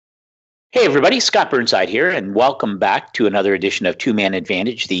Hey, everybody, Scott Burnside here, and welcome back to another edition of Two Man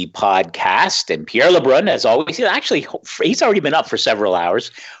Advantage, the podcast. And Pierre LeBrun, as always, he's already been up for several hours,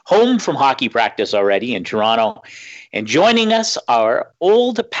 home from hockey practice already in Toronto. And joining us, our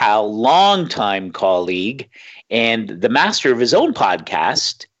old pal, longtime colleague, and the master of his own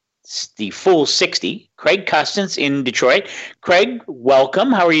podcast, the Full 60, Craig Custance in Detroit. Craig,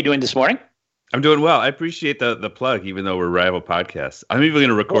 welcome. How are you doing this morning? I'm doing well. I appreciate the plug, even though we're rival podcasts. I'm even going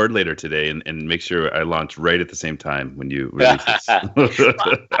to record later today and make sure I launch right at the same time when you release this.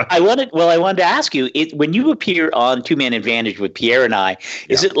 I wanted to ask you, when you appear on Two Man Advantage with Pierre and I,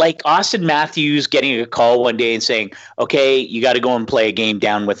 is it like Austin Matthews getting a call one day and saying, okay, you got to go and play a game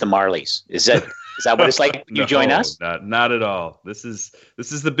down with the Marlies? Is that what it's like when you join us? Not at all. This is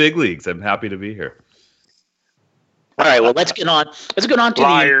the big leagues. I'm happy to be here. All right, well, let's get on to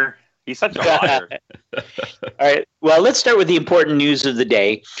Liar. He's such a liar. All right. Well, let's start with the important news of the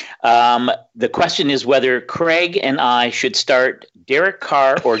day. The question is whether Craig and I should start Derek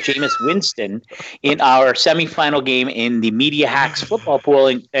Carr or Jameis Winston in our semifinal game in the Media Hacks football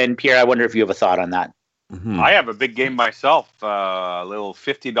pool. And Pierre, I wonder if you have a thought on that. Mm-hmm. I have a big game myself. A little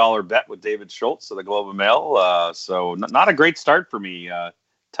 $50 bet with David Schultz of the Globe and Mail. So not a great start for me.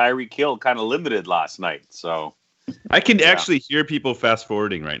 Tyreek Hill kind of limited last night. So. I can actually hear people fast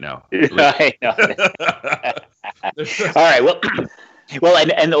forwarding right now. I know. All right. Well,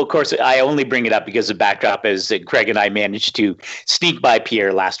 and of course, I only bring it up because the backdrop is that Craig and I managed to sneak by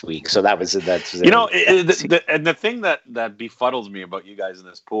Pierre last week. So that's the thing that befuddles me about you guys in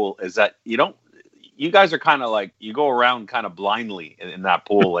this pool is that you guys are kind of like you go around kind of blindly in that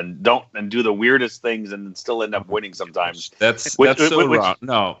pool and do the weirdest things and still end up winning sometimes. That's so wrong.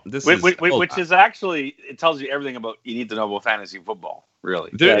 No, which is actually, it tells you everything about you need to know about fantasy football.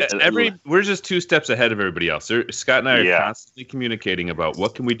 Really, we're just two steps ahead of everybody else. Scott and I are constantly communicating about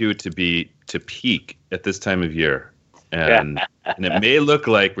what can we do to peak at this time of year, and it may look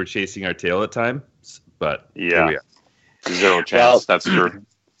like we're chasing our tail at times, but here we are. Zero chance. That's true.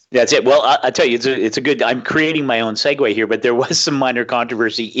 That's it. Well, I tell you, it's a good. I'm creating my own segue here, but there was some minor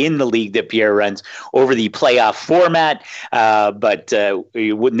controversy in the league that Pierre runs over the playoff format. But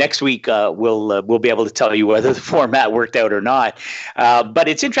next week we'll be able to tell you whether the format worked out or not. But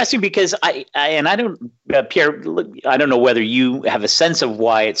it's interesting because Pierre, I don't know whether you have a sense of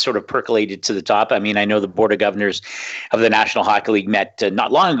why it sort of percolated to the top. I mean, I know the Board of Governors of the National Hockey League met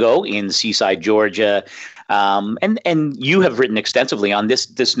not long ago in Seaside, Georgia. And you have written extensively on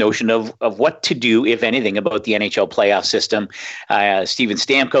this notion of what to do, if anything, about the NHL playoff system. Steven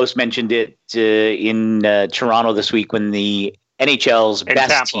Stamkos mentioned it in Toronto this week when the NHL's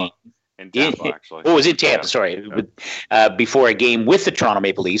best team. In Tampa, actually. Oh, it was in Tampa, sorry. Before a game with the Toronto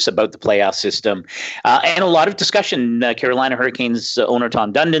Maple Leafs about the playoff system. And a lot of discussion. Carolina Hurricanes owner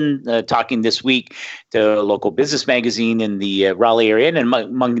Tom Dundon talking this week to a local business magazine in the Raleigh area. And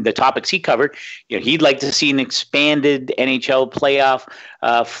among the topics he covered, he'd like to see an expanded NHL playoff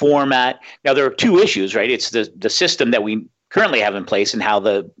format. Now, there are two issues, right? It's the system that we currently have in place and how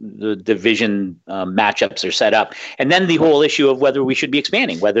the division matchups are set up. And then the whole issue of whether we should be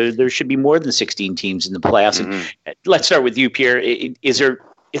expanding, whether there should be more than 16 teams in the playoffs. Mm-hmm. And let's start with you, Pierre. Is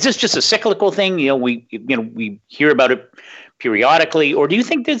this just a cyclical thing? We hear about it periodically, or do you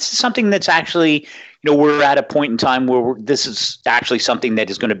think this is something that's actually, we're at a point in time where this is actually something that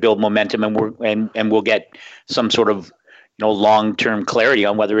is going to build momentum and we'll get some sort of, long-term clarity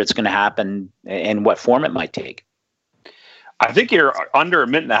on whether it's going to happen and what form it might take? I think you're under a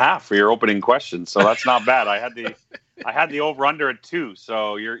minute and a half for your opening question, so that's not bad. I had the over under at 2,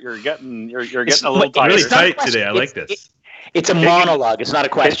 so you're getting a little tight. Really tight today. I like this. It's a monologue. It's not a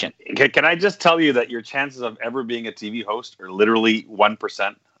question. Can I just tell you that your chances of ever being a TV host are literally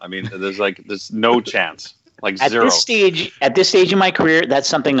 1%? I mean, there's no chance. Like at zero. At this stage in my career, that's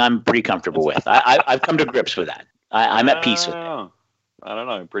something I'm pretty comfortable with. I've come to grips with that. I'm at peace with it. I don't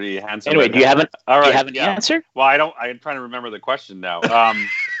know. I'm pretty handsome. Anyway, do you have an answer? Well, I'm trying to remember the question now.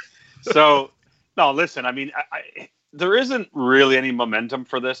 So, no, listen, I mean, there isn't really any momentum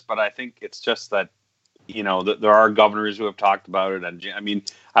for this, but I think it's just that, there are governors who have talked about it. And I mean,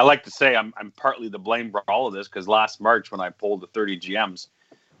 I like to say I'm partly to blame for all of this because last March when I polled the 30 GMs,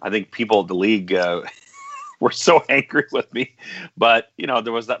 I think people at the league were so angry with me. But,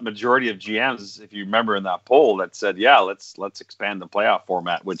 there was that majority of GMs, if you remember in that poll, that said, yeah, let's expand the playoff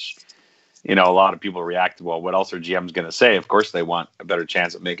format, which, a lot of people reacted, well, what else are GMs going to say? Of course, they want a better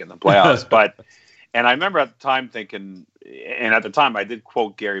chance at making the playoffs. And I remember at the time thinking, and at the time I did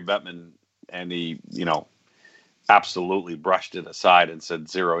quote Gary Bettman, and he, absolutely brushed it aside and said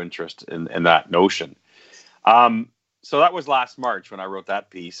zero interest in that notion. so that was last March when I wrote that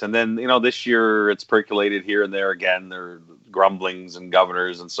piece. And then, this year it's percolated here and there again. There are grumblings and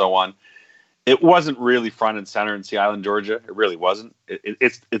governors and so on. It wasn't really front and center in Sea Island, Georgia. It really wasn't.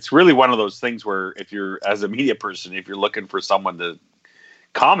 It's really one of those things where if you're, as a media person, if you're looking for someone to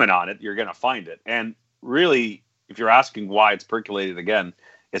comment on it, you're going to find it. And really, if you're asking why it's percolated again,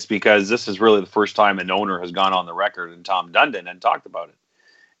 it's because this is really the first time an owner has gone on the record, and Tom Dundon, and talked about it.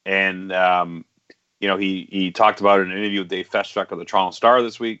 And, he talked about it in an interview with Dave Feschuk of the Toronto Star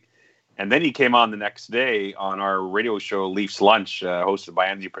this week. And then he came on the next day on our radio show, Leafs Lunch, hosted by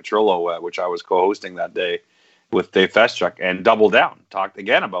Andy Petrillo, which I was co-hosting that day with Dave Feschuk, and doubled down, talked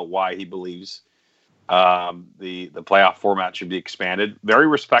again about why he believes the playoff format should be expanded. Very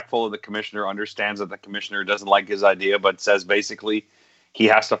respectful of the commissioner, understands that the commissioner doesn't like his idea, but says basically he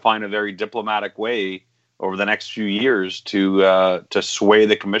has to find a very diplomatic way over the next few years to sway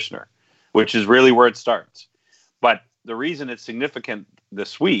the commissioner, which is really where it starts. But the reason it's significant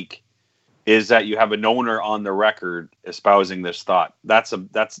this week is that you have an owner on the record espousing this thought. That's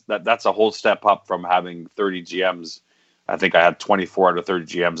a whole step up from having 30 GMs. I think I had 24 out of 30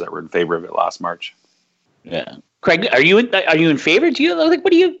 GMs that were in favor of it last March. Yeah, Craig, are you in favor? Do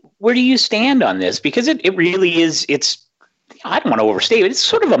you where do you stand on this? Because it really is. I don't want to overstate it. It's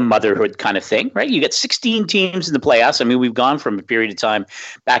sort of a motherhood kind of thing, right? You got 16 teams in the playoffs. I mean, we've gone from a period of time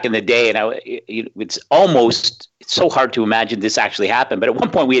back in the day, and it's so hard to imagine this actually happened. But at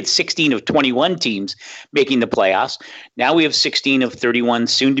one point, we had 16 of 21 teams making the playoffs. Now we have 16 of 31,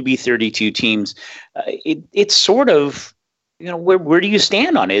 soon to be 32 teams. It's sort of, where do you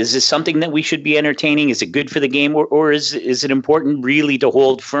stand on it? Is this something that we should be entertaining? Is it good for the game, or is it important really to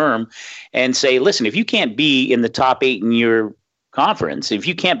hold firm and say, listen, if you can't be in the top 8 in your conference, if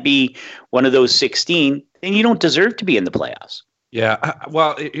you can't be one of those 16, then you don't deserve to be in the playoffs. Yeah,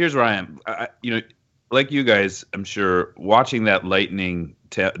 well, here's where I am. Like you guys, I'm sure, watching that Lightning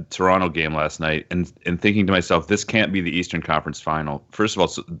Toronto game last night and thinking to myself, this can't be the Eastern Conference Final. First of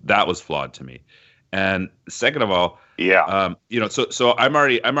all, that was flawed to me. And second of all, yeah, so I'm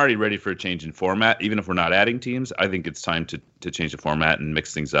already ready for a change in format. Even if we're not adding teams, I think it's time to change the format and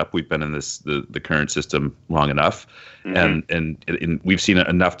mix things up. We've been in the current system long enough, and we've seen it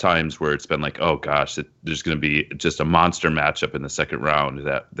enough times where it's been like, oh gosh, there's going to be just a monster matchup in the second round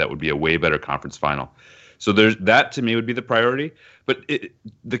that would be a way better conference final. So there's that, to me, would be the priority. But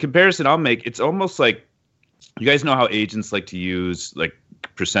the comparison I'll make, it's almost like, you guys know how agents like to use like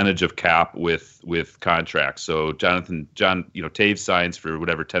percentage of cap with contracts. So John, Taves signs for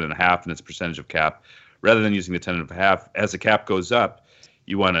whatever 10.5, and it's percentage of cap. Rather than using the 10.5, as the cap goes up,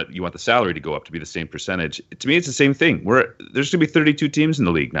 you want the salary to go up to be the same percentage. To me, it's the same thing. There's going to be 32 teams in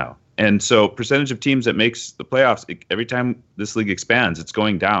the league now, and so percentage of teams that makes the playoffs, every time this league expands, it's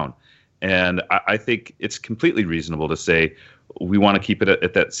going down. And I think it's completely reasonable to say we want to keep it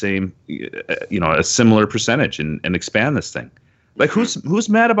at that same, a similar percentage and expand this thing. Like, who's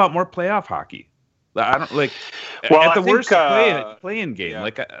mad about more playoff hockey? I don't like. Well, at the worst, play-in game. Yeah.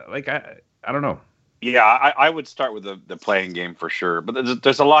 I don't know. Yeah, I would start with the playing game for sure. But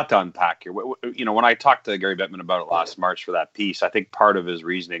there's a lot to unpack here. When I talked to Gary Bettman about it last March for that piece, I think part of his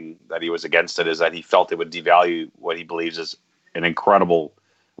reasoning that he was against it is that he felt it would devalue what he believes is an incredible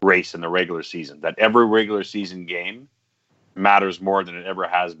race in the regular season. That every regular season game matters more than it ever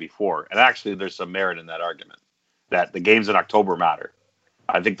has before. And actually, there's some merit in that argument, that the games in October matter.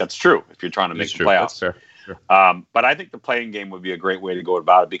 I think that's true if you're trying to make the playoffs. That's fair. Sure. But I think the playing game would be a great way to go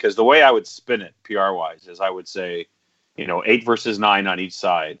about it, because the way I would spin it PR-wise is I would say, 8 versus 9 on each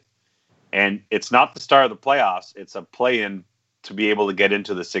side. And it's not the start of the playoffs. It's a play-in to be able to get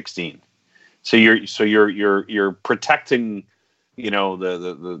into the 16. So you're protecting,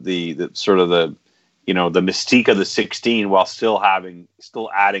 the sort of the mystique of the 16 while still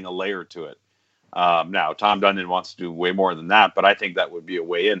adding a layer to it. Now, Tom Dundon wants to do way more than that, but I think that would be a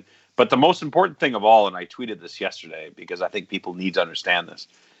way in. But the most important thing of all, and I tweeted this yesterday because I think people need to understand this,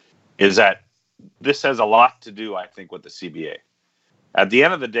 is that this has a lot to do, I think, with the CBA. At the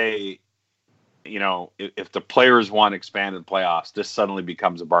end of the day, if the players want expanded playoffs, this suddenly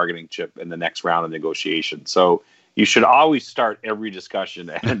becomes a bargaining chip in the next round of negotiation. So you should always start every discussion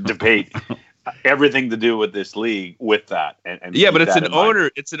and debate everything to do with this league with that. And yeah, but it's an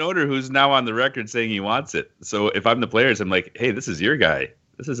owner. It's an owner who's now on the record saying he wants it. So if I'm the players, I'm like, hey, this is your guy.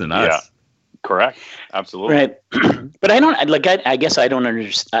 This isn't us. Yeah, correct. Absolutely. Right. But I don't like. I guess I don't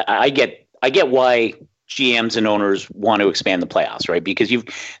understand. I get why GMs and owners want to expand the playoffs, right?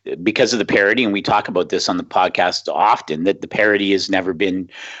 Because of the parity, and we talk about this on the podcast often, that the parity has never been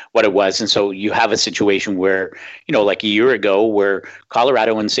what it was. And so you have a situation where, like a year ago, where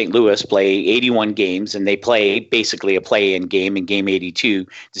Colorado and St. Louis play 81 games, and they play basically a play-in game in game 82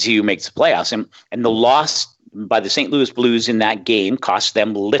 to see who makes the playoffs. And the loss by the St. Louis Blues in that game cost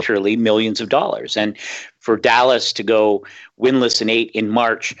them literally millions of dollars. And for Dallas to go winless in 8 in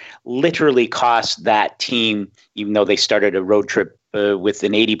March literally cost that team, even though they started a road trip with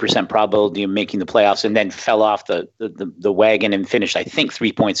an 80% probability of making the playoffs and then fell off the wagon and finished, I think,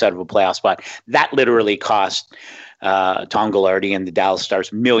 3 points out of a playoff spot. That literally cost Tom Ghilardi and the Dallas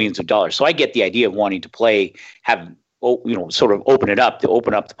Stars millions of dollars. So I get the idea of wanting to sort of open up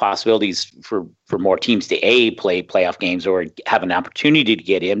the possibilities for more teams to play playoff games or have an opportunity to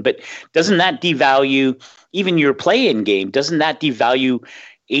get in. But doesn't that devalue even your play-in game? Doesn't that devalue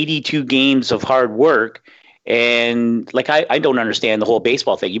 82 games of hard work? And I don't understand the whole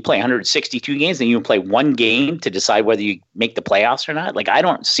baseball thing. You play 162 games and you play one game to decide whether you make the playoffs or not. I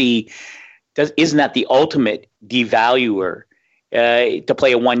don't see, isn't that the ultimate devaluer to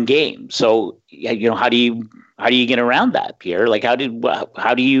play a one game? So, how do you get around that, Pierre? How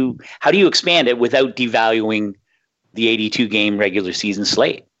do you expand it without devaluing the 82 game regular season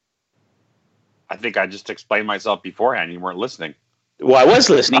slate? I think I just explained myself beforehand. You weren't listening. Well, I was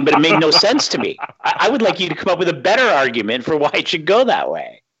listening, but it made no sense to me. I would like you to come up with a better argument for why it should go that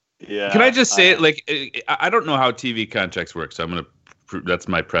way. Yeah. Can I just say, I don't know how TV contracts work, so I'm going to. That's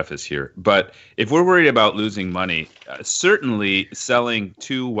my preface here. But if we're worried about losing money, certainly selling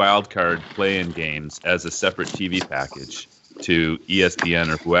 2 wildcard play-in games as a separate TV package to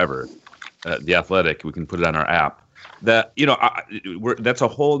ESPN or whoever, The Athletic, we can put it on our app. That that's a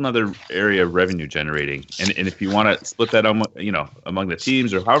whole nother area of revenue generating. And if you want to split that among the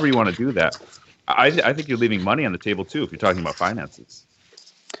teams or however you want to do that, I think you're leaving money on the table too if you're talking about finances.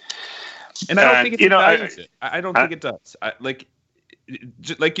 And I don't think it devalues it. I don't think it does.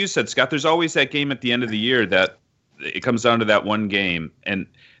 Like you said, Scott, there's always that game at the end of the year that it comes down to that one game, and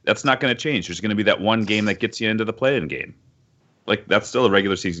that's not going to change. There's going to be that one game that gets you into the play-in game. That's still a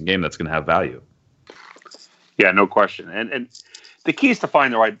regular season game that's going to have value. Yeah, no question. And the key is to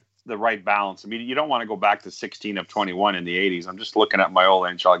find the right balance. I mean, you don't want to go back to 16 of 21 in the 80s. I'm just looking at my old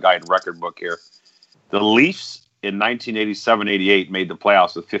NHL Guide record book here. The Leafs in 1987-88 made the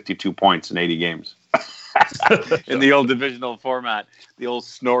playoffs with 52 points in 80 games. In the old divisional format, the old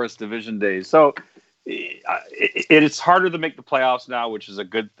Snorris division days. So it's harder to make the playoffs now, which is a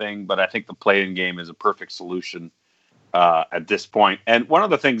good thing, but I think the play-in game is a perfect solution at this point. And one of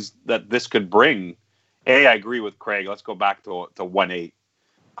the things that this could bring, I agree with Craig, let's go back to 1-8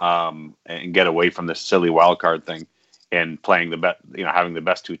 and get away from this silly wild card thing and playing having the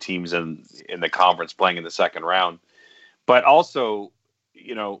best 2 teams in the conference playing in the second round. But also,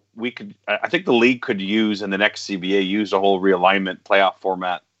 I think the league could use in the next CBA, use a whole realignment playoff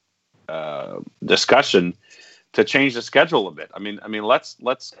format discussion to change the schedule a bit. I mean, let's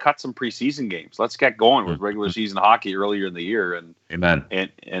cut some preseason games. Let's get going with regular season hockey earlier in the year, and amen.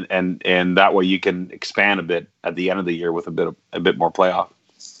 And that way you can expand a bit at the end of the year with a bit more playoff.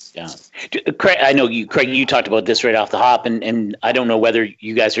 Yeah, Craig, I know Craig, you talked about this right off the hop, and I don't know whether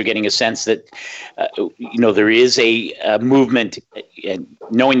you guys are getting a sense that there is a movement,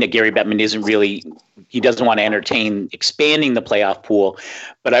 knowing that Gary Bettman he doesn't want to entertain expanding the playoff pool,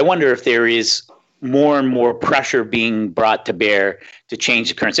 but I wonder if there is more and more pressure being brought to bear to change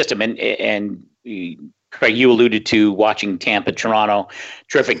the current system. And Craig, you alluded to watching Tampa, Toronto,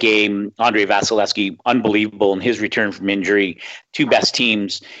 terrific game. Andrei Vasilevsky, unbelievable in his return from injury. 2 best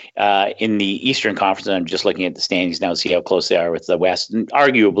teams in the Eastern Conference. And I'm just looking at the standings now to see how close they are with the West. And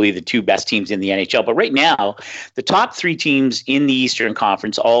arguably the 2 best teams in the NHL. But right now, the top 3 teams in the Eastern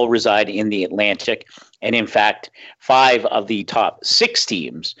Conference all reside in the Atlantic. And in fact, 5 of the top 6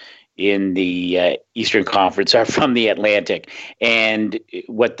 teams in the Eastern Conference are from the Atlantic. And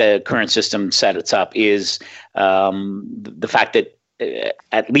what the current system sets up is the fact that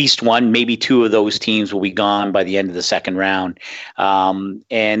at least 1, maybe 2 of those teams will be gone by the end of the second round,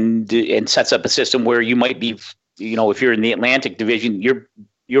 and sets up a system where you might be, if you're in the Atlantic Division,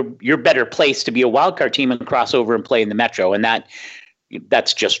 you're better placed to be a wildcard team and cross over and play in the Metro, and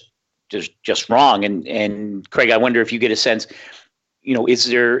that's just wrong. And Craig, I wonder if you get a sense, is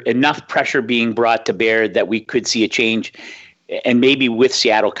there enough pressure being brought to bear that we could see a change And maybe with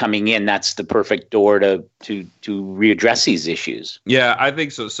Seattle coming in, that's the perfect door to readdress these issues. Yeah, I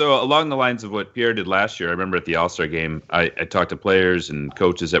think so. So along the lines of what Pierre did last year, I remember at the All-Star game, I talked to players and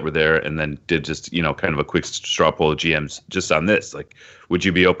coaches that were there, and then did just, kind of a quick straw poll of GMs just on this. Like, would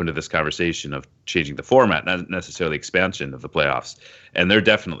you be open to this conversation of changing the format, not necessarily expansion of the playoffs? And there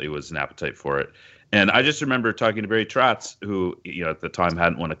definitely was an appetite for it. And I just remember talking to Barry Trotz, who, at the time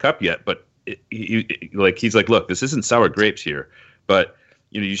hadn't won a cup yet, but he's like, look, this isn't sour grapes here, but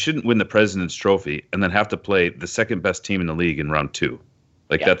you shouldn't win the President's Trophy and then have to play the second best team in the league in round 2.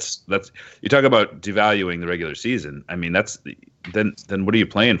 Like that's you talk about devaluing the regular season. I mean, then what are you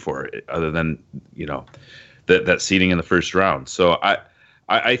playing for other than that seeding in the first round? So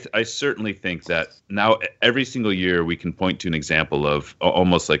I certainly think that now every single year we can point to an example of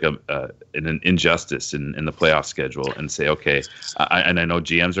almost like an injustice in the playoff schedule and say, okay, I know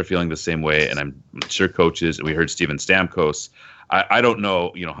GMs are feeling the same way, and I'm sure coaches, and we heard Steven Stamkos. I don't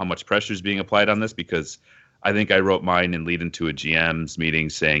know, how much pressure is being applied on this, because I think I wrote mine and lead into a GM's meeting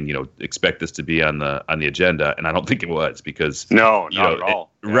saying, expect this to be on the agenda, and I don't think it was, because not at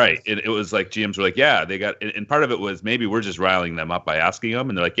all. Right. It was like GMs were like, yeah, they got, and part of it was maybe we're just riling them up by asking them,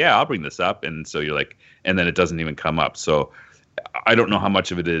 and they're like, yeah, I'll bring this up, and so you're like, and then it doesn't even come up. So I don't know how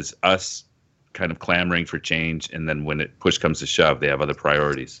much of it is us kind of clamoring for change, and then when push comes to shove, they have other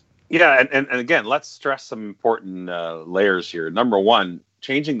priorities. Yeah, and again, let's stress some important layers here. Number one,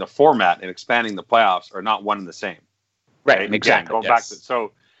 changing the format and expanding the playoffs are not one and the same. Right, exactly. Again, back to,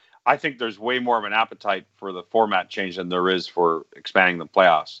 so I think there's way more of an appetite for the format change than there is for expanding the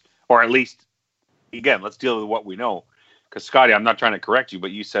playoffs. Or at least, again, let's deal with what we know. Because, Scotty, I'm not trying to correct you,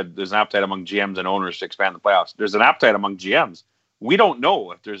 but you said there's an appetite among GMs and owners to expand the playoffs. There's an appetite among GMs. We don't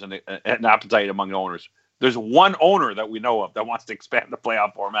know if there's an appetite among owners. There's one owner that we know of that wants to expand the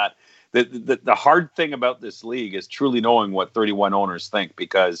playoff format. The hard thing about this league is truly knowing what 31 owners think,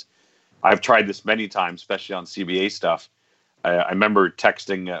 because I've tried this many times, especially on CBA stuff. I remember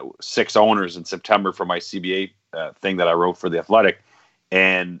texting 6 owners in September for my CBA thing that I wrote for The Athletic,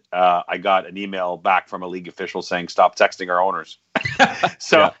 and I got an email back from a league official saying, stop texting our owners.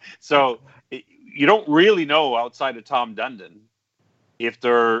 So you don't really know outside of Tom Dundon if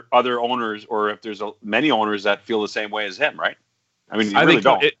there are other owners or if there's many owners that feel the same way as him, right? I mean, I really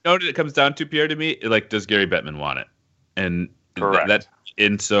don't. It comes down to, Pierre, to me, like, does Gary Bettman want it? And correct.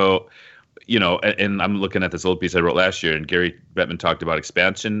 And so, and I'm looking at this old piece I wrote last year, and Gary Bettman talked about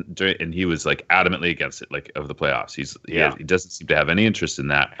expansion, and he was like adamantly against it, like, of the playoffs. He doesn't seem to have any interest in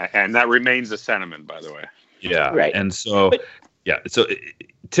that. And that remains the sentiment, by the way. Yeah. Right. And so,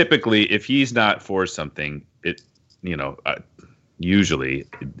 typically, if he's not for something, it, usually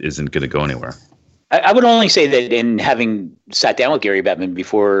isn't going to go anywhere. I would only say that in having sat down with Gary Bettman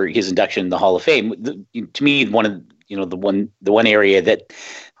before his induction in the Hall of Fame, to me, one of the one area that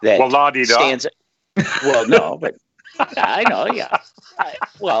stands. Well, no, but I know, yeah.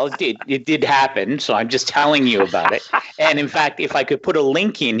 It did happen, so I'm just telling you about it. And in fact, if I could put a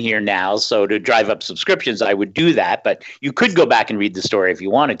link in here now, so to drive up subscriptions, I would do that. But you could go back and read the story if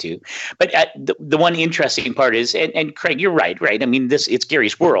you wanted to. But the one interesting part is, and Craig, you're right? I mean, it's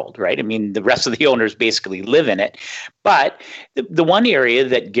Gary's world, right? I mean, the rest of the owners basically live in it. But the one area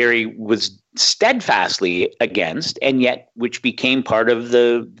that Gary was steadfastly against, and yet which became part of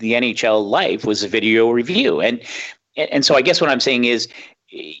the NHL life, was a video review. And so I guess what I'm saying is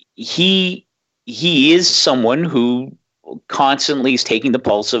he is someone who constantly is taking the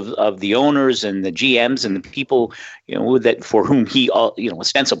pulse of the owners and the GMs and the people, that for whom he,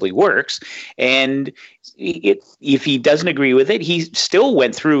 ostensibly works. And if he doesn't agree with it, he still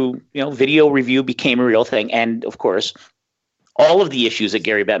went through, video review became a real thing. And of course, all of the issues that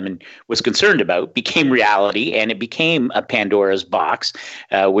Gary Bettman was concerned about became reality, and it became a Pandora's box,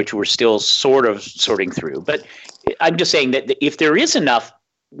 which we're still sort of sorting through. But I'm just saying that if there is enough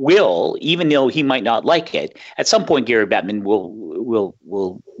will, even though he might not like it, at some point Gary Bettman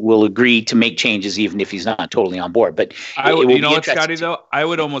will agree to make changes, even if he's not totally on board. But I would, Scotty, though, I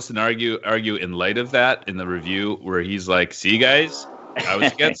would almost argue in light of that in the review where he's like, "See, guys, I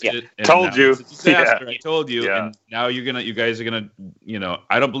was against it. And told you. I told you. Yeah. And now you guys are gonna,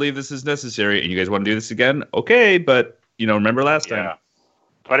 I don't believe this is necessary, and you guys want to do this again? Okay, but remember last time."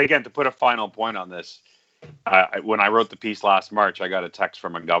 But again, to put a final point on this, when I wrote the piece last March, I got a text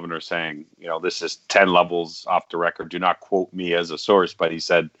from a governor saying, this is 10 levels off the record. Do not quote me as a source. But he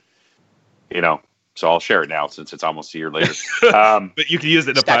said, so I'll share it now since it's almost a year later. But you can use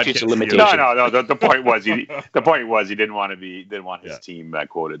it in a podcast. No. The point was he didn't want his team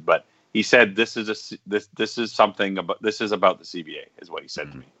quoted. But he said this is about the CBA, is what he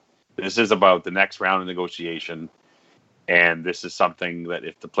said to me. This is about the next round of negotiation. And this is something that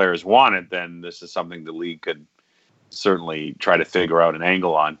if the players want it, then this is something the league could certainly try to figure out an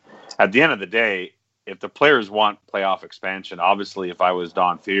angle on. At the end of the day, if the players want playoff expansion, obviously, if I was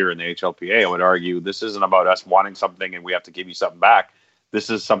Don Fehr in the HLPA, I would argue this isn't about us wanting something and we have to give you something back. This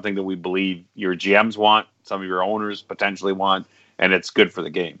is something that we believe your GMs want, some of your owners potentially want, and it's good for the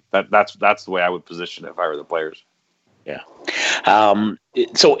game. That's the way I would position it if I were the players. Yeah.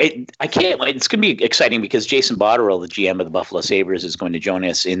 So I can't. It's going to be exciting because Jason Botterill, the GM of the Buffalo Sabres, is going to join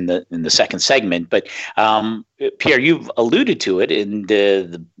us in the second segment. But Pierre, you've alluded to it in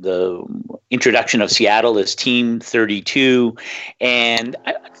the introduction of Seattle as Team 32, and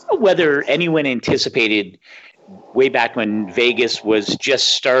I don't know whether anyone anticipated way back when Vegas was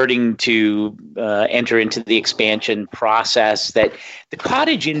just starting to enter into the expansion process that the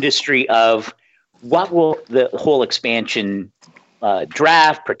cottage industry of what will the whole expansion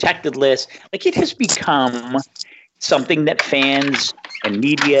draft, protected list, like it has become something that fans and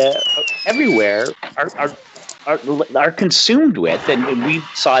media everywhere are consumed with. And we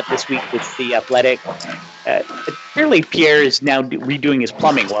saw it this week with The Athletic. Clearly, Pierre is now redoing his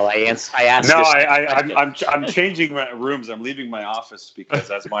plumbing while I asked. No, I'm changing my rooms. I'm leaving my office because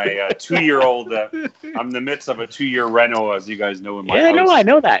as my 2-year-old, I'm in the midst of a 2-year reno, as you guys know in my house. I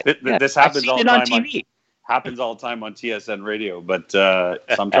know that. This happens all the time on TV. Happens all the time on TSN radio, but so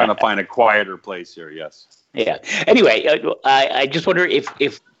I'm trying to find a quieter place here. Yes. Yeah. Anyway, I just wonder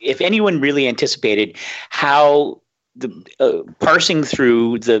if anyone really anticipated how the parsing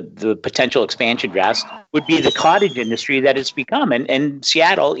through the potential expansion drafts would be the cottage industry that it's become. And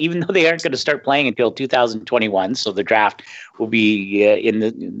Seattle, even though they aren't going to start playing until 2021, so the draft will be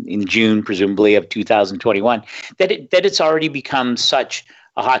in June, presumably, of 2021, that it's already become such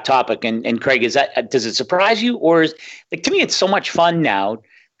a hot topic. And Craig, does it surprise you, or to me it's so much fun now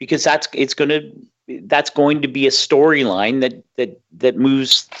because that's going to be a storyline that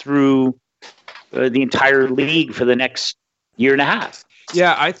moves through the entire league for the next year and a half.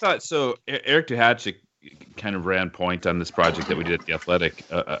 Yeah, I thought so. Eric Duhatschek kind of ran point on this project that we did at The Athletic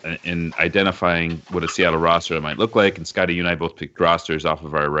in identifying what a Seattle roster might look like. And Scotty, you and I both picked rosters off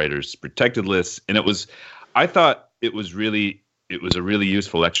of our writers' protected lists. And I thought it was a really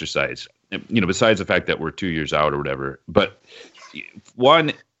useful exercise, besides the fact that we're 2 years out or whatever. But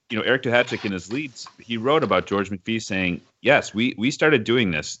one, Eric Duhatschek in his leads, he wrote about George McPhee saying, yes, we started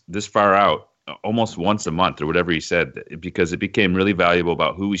doing this far out almost once a month or whatever he said, because it became really valuable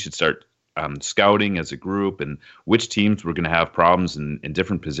about who we should start scouting as a group and which teams were going to have problems in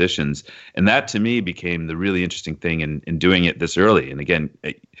different positions. And that to me became the really interesting thing in doing it this early. And again,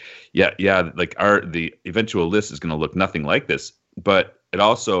 like the eventual list is going to look nothing like this, but it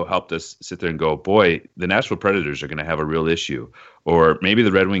also helped us sit there and go, boy, the Nashville Predators are going to have a real issue. Or maybe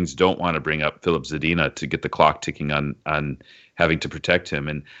the Red Wings don't want to bring up Philip Zadina to get the clock ticking on having to protect him.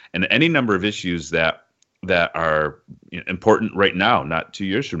 And any number of issues that are important right now, not 2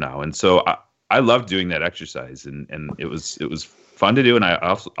 years from now. And so I loved doing that exercise, and it was fun to do, and I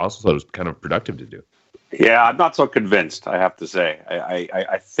also thought it was kind of productive to do. Yeah, I'm not so convinced, I have to say.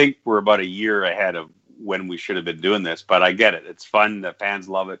 I think we're about a year ahead of when we should have been doing this, but I get it. It's fun. The fans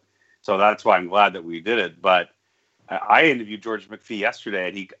love it. So that's why I'm glad that we did it. But I interviewed George McPhee yesterday,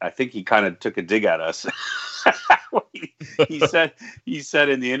 and I think he kind of took a dig at us. he said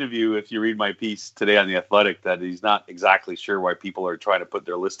in the interview, if you read my piece today on The Athletic, that he's not exactly sure why people are trying to put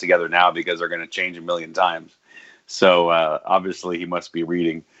their list together now because they're going to change a million times. So obviously he must be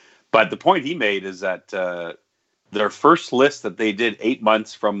reading. But the point he made is that their first list that they did 8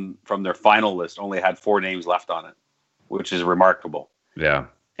 months from their final list only had 4 names left on it, which is remarkable. Yeah.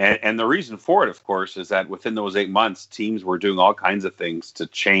 And the reason for it, of course, is that within those 8 months, teams were doing all kinds of things to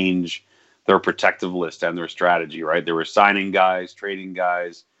change their protective list and their strategy, right? They were signing guys, trading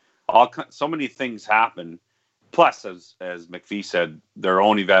guys, so many things happen. Plus, as McPhee said, their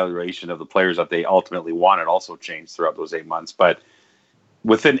own evaluation of the players that they ultimately wanted also changed throughout those 8 months. But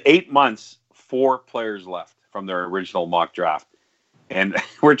within 8 months, 4 players left from their original mock draft. And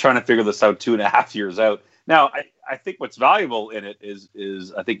we're trying to figure this out 2.5 years out. Now, I think what's valuable in it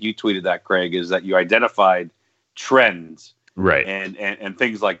is I think you tweeted that, Craig, is that you identified trends, right, and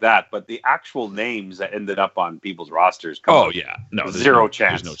things like that. But the actual names that ended up on people's rosters, zero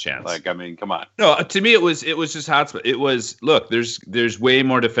chance. There's no chance. Like, I mean, come on. No, to me it was just hotspot. It was, look, there's way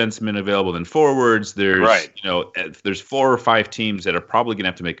more defensemen available than forwards. There's there's 4 or 5 teams that are probably going to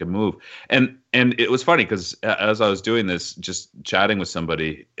have to make a move. And it was funny because as I was doing this, just chatting with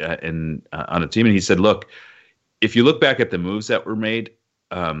somebody on a team, and he said, look, if you look back at the moves that were made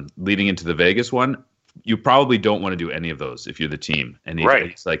leading into the Vegas one, you probably don't want to do any of those if you're the team. And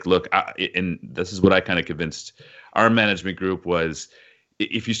it's like, look, and this is what I kind of convinced our management group was,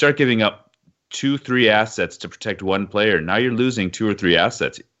 if you start giving up 2-3 assets to protect one player, now you're losing 2 or 3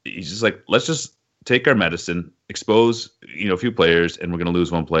 assets. He's just like, let's just take our medicine, expose, a few players, and we're going to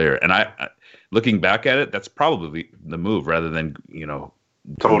lose one player. And I looking back at it, that's probably the move rather than,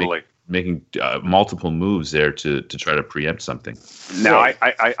 totally making multiple moves there to try to preempt something. Now,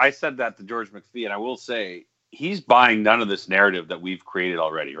 I said that to George McPhee, and I will say he's buying none of this narrative that we've created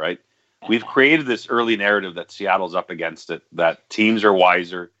already, right? We've created this early narrative that Seattle's up against it, that teams are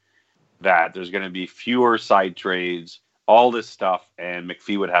wiser, that there's going to be fewer side trades, all this stuff, and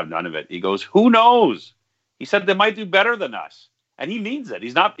McPhee would have none of it. He goes, who knows? He said they might do better than us, and he means it.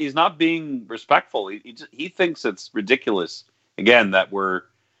 He's not being respectful. He thinks it's ridiculous, again, that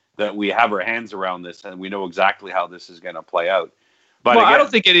we have our hands around this and we know exactly how this is going to play out. But again, I don't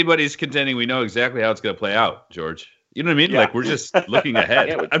think anybody's contending we know exactly how it's going to play out, George. You know what I mean? Yeah. Like, we're just looking ahead.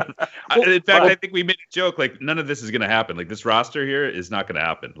 In fact, I think we made a joke, like, none of this is going to happen. Like, this roster here is not going to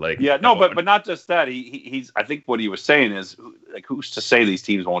happen. Like, but not just that. He's I think what he was saying is, like, who's to say these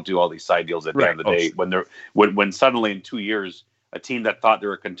teams won't do all these side deals at the end of the day when suddenly in 2 years a team that thought they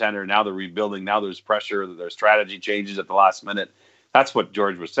were a contender, now they're rebuilding, now there's pressure, their strategy changes at the last minute. That's what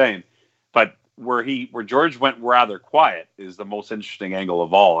George was saying. But where George went rather quiet is the most interesting angle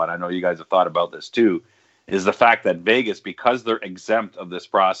of all, and I know you guys have thought about this too, is the fact that Vegas, because they're exempt of this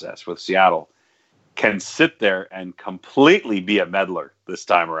process with Seattle, can sit there and completely be a meddler this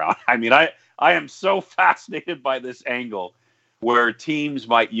time around. I mean, I am so fascinated by this angle where teams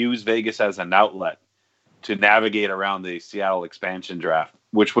might use Vegas as an outlet to navigate around the Seattle expansion draft,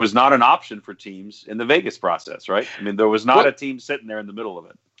 which was not an option for teams in the Vegas process, right? I mean, there was not a team sitting there in the middle of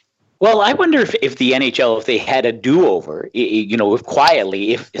it. Well, I wonder if the NHL, if they had a do-over, if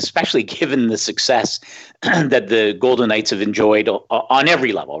quietly, especially given the success that the Golden Knights have enjoyed on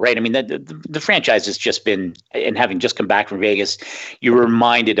every level, right? I mean, the franchise has just been, and having just come back from Vegas, you're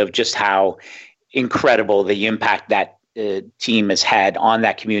reminded of just how incredible the impact that team has had on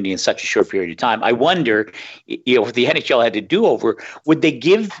that community in such a short period of time. I wonder, if the NHL had to do over, would they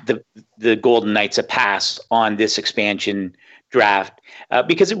give the Golden Knights a pass on this expansion draft?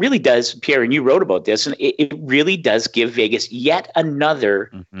 Because it really does, Pierre, and you wrote about this, and it really does give Vegas yet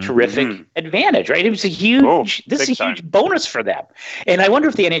another terrific advantage, right? It was a huge bonus for them. And I wonder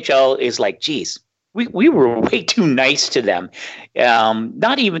if the NHL is like, geez, we were way too nice to them.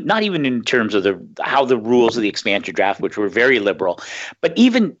 Not even in terms of how the rules of the expansion draft, which were very liberal, but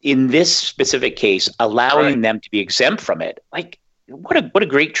even in this specific case, allowing them to be exempt from it. Like, what a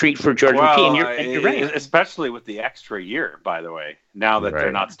great treat for George McPhee. And you're right. Especially with the extra year, by the way. Now that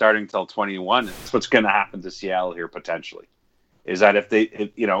they're not starting until 21, that's what's going to happen to Seattle here potentially. Is that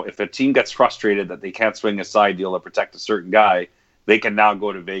if a team gets frustrated that they can't swing a side deal to protect a certain guy, they can now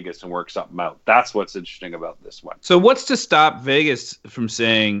go to Vegas and work something out. That's what's interesting about this one. So what's to stop Vegas from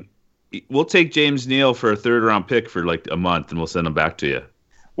saying, we'll take James Neal for a 3rd-round pick for like a month and we'll send him back to you?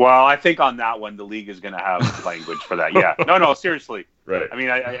 Well, I think on that one, the league is going to have language for that. Yeah. No, seriously. Right. I mean,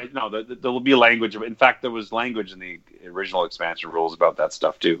 there will be language. In fact, there was language in the original expansion rules about that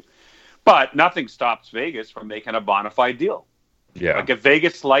stuff too. But nothing stops Vegas from making a bona fide deal. Yeah. Like if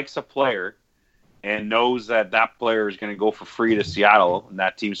Vegas likes a player and knows that player is going to go for free to Seattle and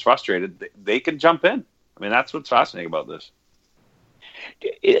that team's frustrated, they can jump in. I mean, that's what's fascinating about this.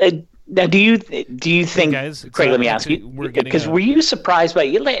 Now, do you think, guys, Craig? Let me ask you, because were you surprised by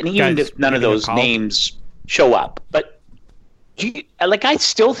and even if none of those names show up, but I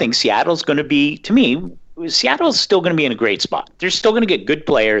still think Seattle's going to be, to me, Seattle's still going to be in a great spot. They're still going to get good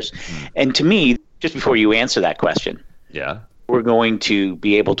players, and to me, just before you answer that question, we're going to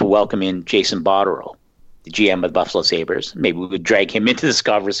be able to welcome in Jason Botterill, the GM of the Buffalo Sabres. Maybe we would drag him into this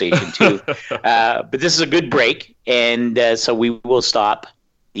conversation too. But this is a good break, and so we will stop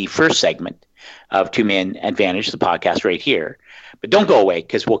the first segment of Two Man Advantage, the podcast, right here. But don't go away,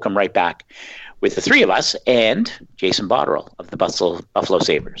 because we'll come right back with the three of us and Jason Botterill of the Buffalo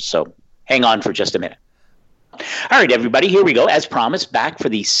Sabres. So hang on for just a minute. All right, everybody, here we go. As promised, back for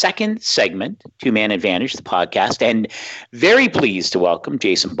the second segment, Two Man Advantage, the podcast, and very pleased to welcome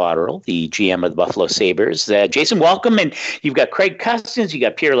Jason Botterill, the GM of the Buffalo Sabres. Jason, welcome. And you've got Craig Custance, you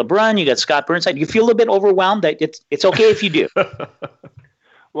got Pierre LeBrun, you got Scott Burnside. You feel a bit overwhelmed? It's okay if you do.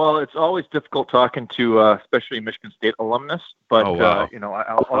 Well, it's always difficult talking to especially Michigan State alumnus, but I'll try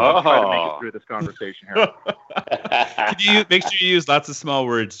to make it through this conversation here. Could you make sure you use lots of small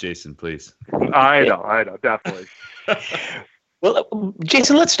words, Jason, please? I know, definitely. Well,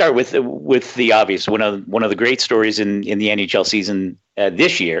 Jason, let's start with the obvious. One of the great stories in the NHL season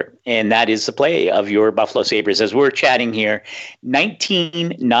this year, and that is the play of your Buffalo Sabres. As we're chatting here,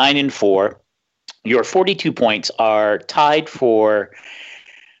 19-9-4. Your 42 points are tied for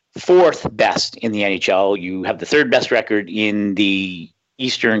fourth best in the NHL. You have the third best record in the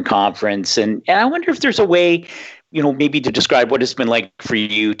Eastern Conference, and I wonder if there's a way, maybe to describe what it's been like for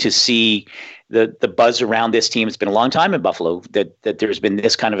you to see the buzz around this team. It's been a long time in Buffalo that there's been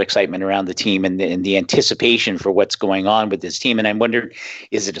this kind of excitement around the team and the anticipation for what's going on with this team. And I wondered,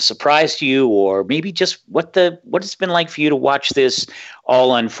 is it a surprise to you, or maybe just what it's been like for you to watch this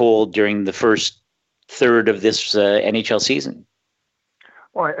all unfold during the first third of this NHL season?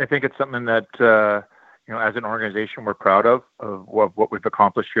 Well, I think it's something that, as an organization, we're proud of what we've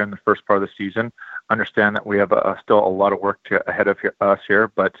accomplished here in the first part of the season. Understand that we have still a lot of work ahead of us here,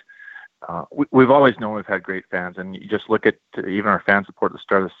 but we've always known we've had great fans. And you just look at even our fan support at the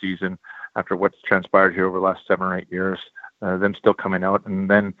start of the season, after what's transpired here over the last 7 or 8 years, them still coming out. And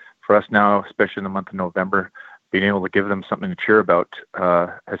then for us now, especially in the month of November, being able to give them something to cheer about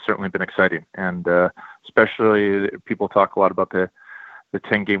has certainly been exciting. And especially people talk a lot about the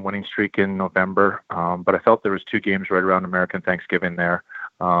 10-game winning streak in November. But I felt there was 2 games right around American Thanksgiving there.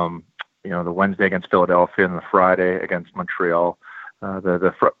 The Wednesday against Philadelphia and the Friday against Montreal.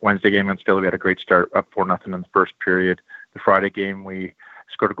 The Wednesday game against Philly, we had a great start, up 4-0 in the first period. The Friday game, we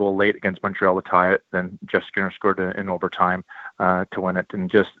scored a goal late against Montreal to tie it. Then Jeff Skinner scored in overtime to win it. And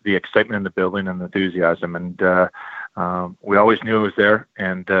just the excitement in the building and the enthusiasm. And we always knew it was there.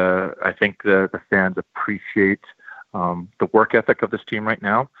 And I think the fans appreciate the work ethic of this team right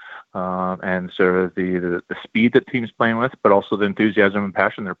now, and sort of the speed that team's playing with, but also the enthusiasm and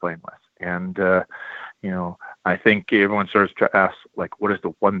passion they're playing with. And I think everyone sort of asks, like, what is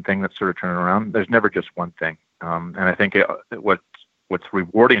the one thing that's sort of turning around? There's never just one thing. And I think what's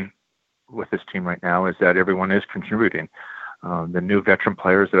rewarding with this team right now is that everyone is contributing. The new veteran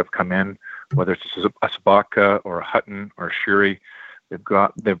players that have come in, whether it's a Sabaka or a Hutton or a Shuri, they've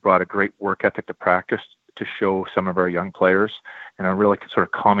brought a great work ethic to practice to show some of our young players, and a really sort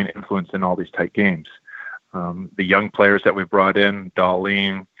of calming influence in all these tight games. The young players that we brought in,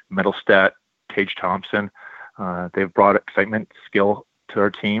 Dahlin, Mittelstadt, Tage Thompson, they've brought excitement, skill to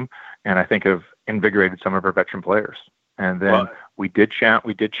our team, and I think have invigorated some of our veteran players. And then we did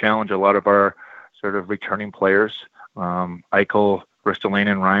challenge a lot of our sort of returning players, Eichel,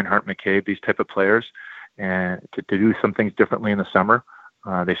 Ristolainen, Reinhart, McCabe, these type of players, and to do some things differently in the summer.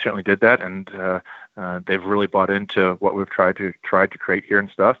 They certainly did that, and they've really bought into what we've tried to create here and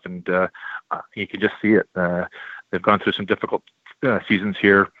stuff. And you can just see it. They've gone through some difficult seasons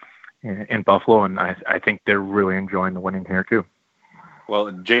here in Buffalo, and I think they're really enjoying the winning here too.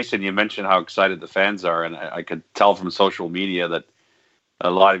 Well, Jason, you mentioned how excited the fans are, and I could tell from social media that a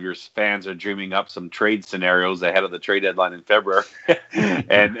lot of your fans are dreaming up some trade scenarios ahead of the trade deadline in February,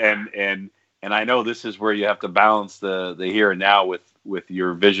 and I know this is where you have to balance the here and now with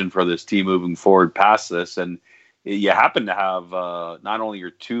your vision for this team moving forward past this. And you happen to have not only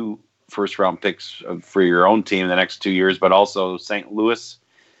your 2 first-round picks for your own team in the next 2 years, but also St. Louis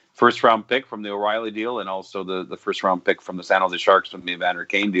first-round pick from the O'Reilly deal, and also the first-round pick from the San Jose Sharks from the Evander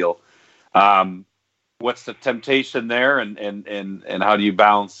Kane deal. What's the temptation there, and how do you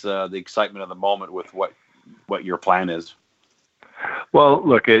balance the excitement of the moment with what your plan is? Well,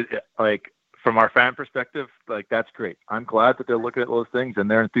 look, from our fan perspective, that's great. I'm glad that they're looking at those things and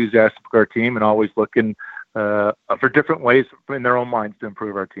they're enthusiastic for our team and always looking for different ways in their own minds to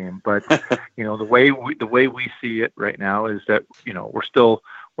improve our team. But the way we see it right now is that we're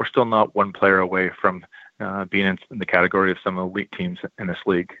still not one player away from being in the category of some elite teams in this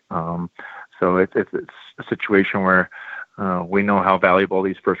league. So it's a situation where we know how valuable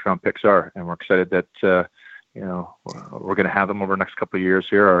these first round picks are, and we're excited that. We're going to have them over the next couple of years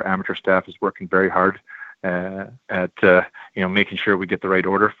here. Our amateur staff is working very hard at making sure we get the right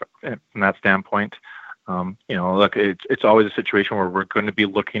order from that standpoint. Look, it's always a situation where we're going to be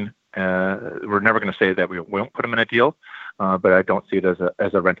looking. We're never going to say that we won't put them in a deal, but I don't see it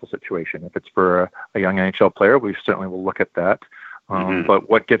as a rental situation. If it's for a young NHL player, we certainly will look at that. But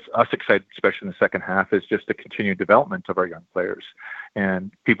what gets us excited, especially in the second half, is just the continued development of our young players.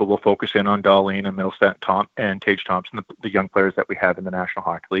 And people will focus in on Dahlin and Mittelstadt and Tage Thompson, the young players that we have in the National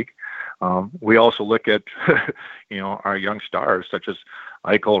Hockey League. We also look at, our young stars such as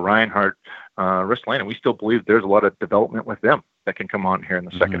Eichel, Reinhart, Ristolainen. We still believe there's a lot of development with them that can come on here in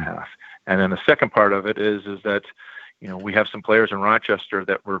the second half. And then the second part of it is that, we have some players in Rochester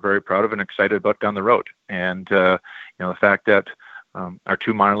that we're very proud of and excited about down the road. And, the fact that Our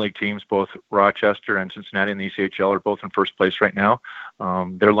two minor league teams, both Rochester and Cincinnati in the ECHL, are both in first place right now.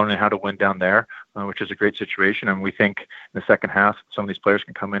 They're learning how to win down there, which is a great situation. And we think in the second half, some of these players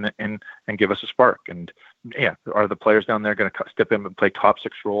can come in and give us a spark. And yeah, are the players down there going to step in and play top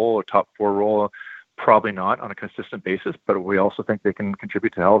 6 role or top 4 role? Probably not on a consistent basis, but we also think they can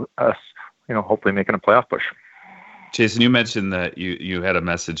contribute to help us, hopefully making a playoff push. Jason, you mentioned that you had a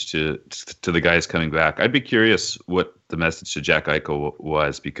message to the guys coming back. I'd be curious what the message to Jack Eichel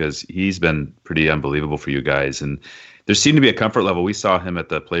was, because he's been pretty unbelievable for you guys. And there seemed to be a comfort level. We saw him at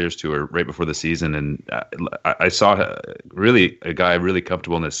the Players Tour right before the season, and I saw really a guy really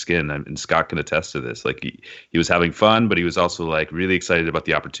comfortable in his skin. And Scott can attest to this. Like he was having fun, but he was also like really excited about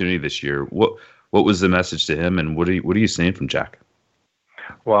the opportunity this year. What was the message to him, and what are you seeing from Jack?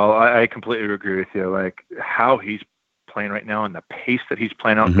 Well, I completely agree with you. Like how he's playing right now and the pace that he's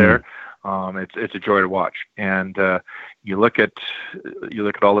playing out there, it's a joy to watch. And you look at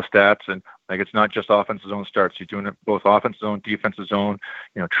all the stats, and like it's not just offensive zone starts. He's doing it both offensive zone, defensive zone.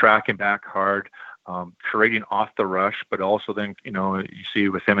 Tracking back hard, creating off the rush, but also then you see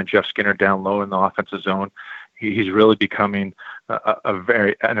with him and Jeff Skinner down low in the offensive zone, he's really becoming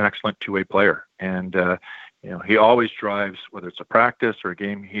an excellent two-way player. And he always drives, whether it's a practice or a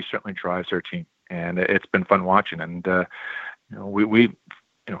game. He certainly drives our team. And it's been fun watching. And, we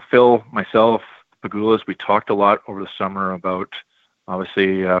Phil, myself, Pagulas, we talked a lot over the summer about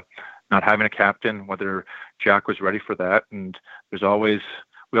obviously not having a captain, whether Jack was ready for that. And we always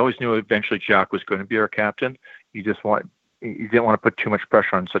knew eventually Jack was going to be our captain. You didn't want to put too much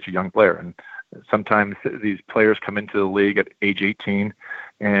pressure on such a young player. And sometimes these players come into the league at age 18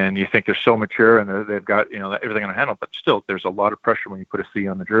 and you think they're so mature and they've got, everything on a handle, but still there's a lot of pressure when you put a C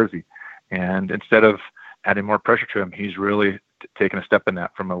on the jersey. And instead of adding more pressure to him, he's really taken a step in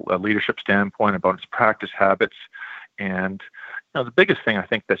that from a leadership standpoint about his practice habits. And the biggest thing I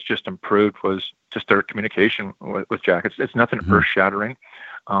think that's just improved was just our communication with Jack. It's nothing earth-shattering,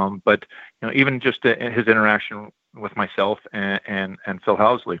 but even just his interaction with myself and Phil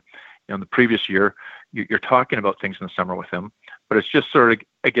Housley. The previous year, you're talking about things in the summer with him, but it's just sort of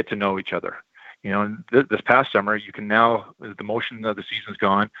a get to know each other. This past summer, you can now, the motion of the season's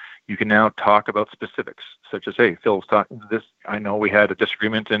gone, you can now talk about specifics, such as, hey, Phil's talking this. I know we had a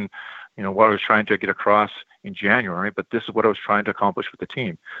disagreement in, what I was trying to get across in January, but this is what I was trying to accomplish with the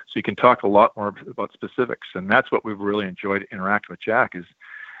team. So you can talk a lot more about specifics. And that's what we've really enjoyed interacting with Jack is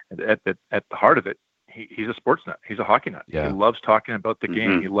at the heart of it. He's a sports nut. He's a hockey nut. Yeah. He loves talking about the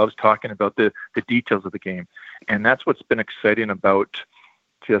game. He loves talking about the details of the game. And that's what's been exciting about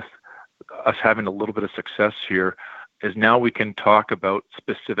just us having a little bit of success here is now we can talk about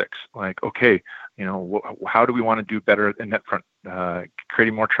specifics like, okay, how do we want to do better in net front,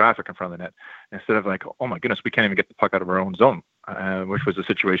 creating more traffic in front of the net instead of like, oh my goodness, we can't even get the puck out of our own zone, which was the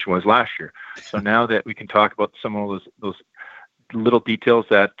situation was last year. So now that we can talk about some of those little details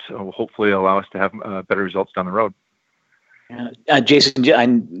that will hopefully allow us to have better results down the road.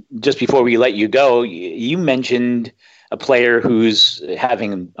 Jason, just before we let you go, you mentioned a player who's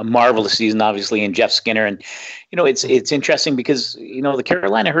having a marvelous season, obviously, in Jeff Skinner. And, it's interesting because, the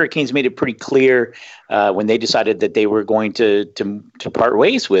Carolina Hurricanes made it pretty clear when they decided that they were going to part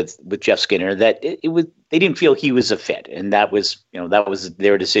ways with Jeff Skinner that they didn't feel he was a fit. And that was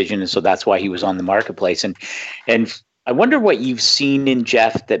their decision. And so that's why he was on the marketplace. And I wonder what you've seen in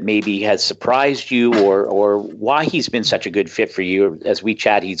Jeff that maybe has surprised you or why he's been such a good fit for you. As we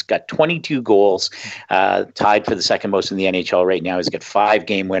chat, he's got 22 goals, tied for the second most in the NHL right now. He's got 5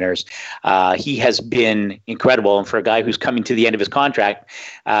 game winners. He has been incredible. And for a guy who's coming to the end of his contract,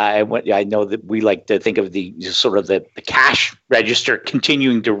 I know that we like to think of the cash register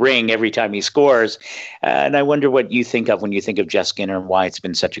continuing to ring every time he scores. And I wonder what you think of when you think of Jeff Skinner and why it's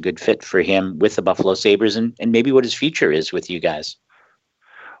been such a good fit for him with the Buffalo Sabres and maybe what his future is with you guys.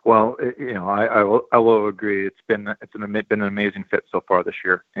 Well, I will agree. It's been an amazing fit so far this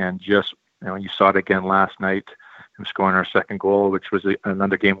year, and just you saw it again last night. Him scoring our second goal, which was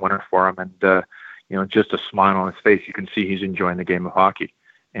another game winner for him, and just a smile on his face. You can see he's enjoying the game of hockey.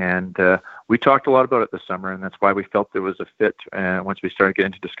 And we talked a lot about it this summer, and that's why we felt there was a fit. And once we started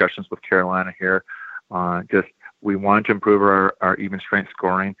getting into discussions with Carolina here, we wanted to improve our even strength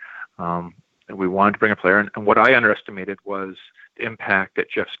scoring. We wanted to bring a player. And what I underestimated was the impact that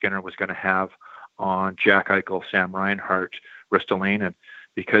Jeff Skinner was going to have on Jack Eichel, Sam Reinhart, Ristolainen,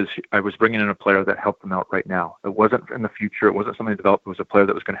 because I was bringing in a player that helped them out right now. It wasn't in the future. It wasn't something developed. It was a player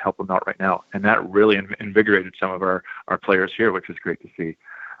that was going to help them out right now. And that really invigorated some of our players here, which was great to see.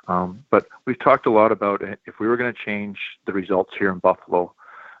 But we've talked a lot about if we were going to change the results here in Buffalo,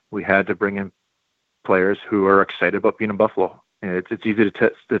 we had to bring in players who are excited about being in Buffalo. It's easy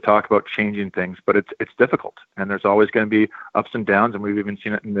to talk about changing things, but it's difficult, and there's always going to be ups and downs, and we've even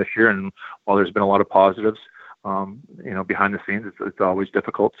seen it in this year. And while there's been a lot of positives, behind the scenes, it's always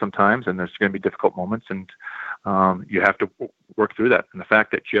difficult sometimes, and there's going to be difficult moments, and you have to work through that. And the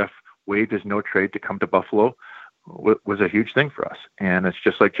fact that Jeff waived his no trade to come to Buffalo was a huge thing for us. And it's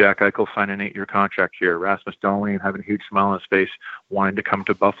just like Jack Eichel signing an 8-year contract here, Rasmus Dahlin having a huge smile on his face, wanting to come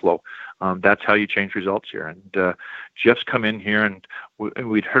to Buffalo. That's how you change results here. And Jeff's come in here, and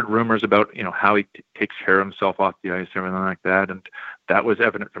we'd heard rumors about, how he takes care of himself off the ice, everything like that. And that was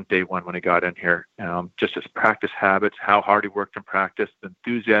evident from day one when he got in here. Just his practice habits, how hard he worked in practice, the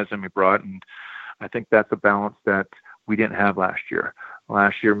enthusiasm he brought. And I think that's a balance that we didn't have last year.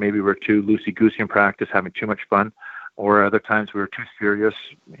 Last year, maybe we were too loosey-goosey in practice, having too much fun, or other times we were too serious,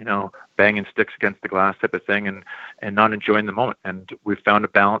 banging sticks against the glass type of thing, and not enjoying the moment. And we've found a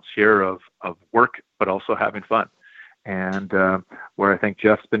balance here of work, but also having fun. And where I think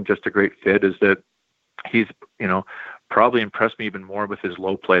Jeff's been just a great fit is that he's, probably impressed me even more with his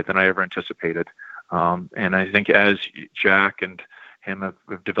low play than I ever anticipated. And I think as Jack and him have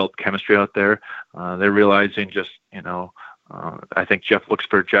developed chemistry out there, they're realizing just, I think Jeff looks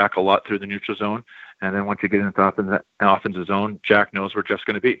for Jack a lot through the neutral zone. And then once you get into offensive zone, Jack knows where Jeff's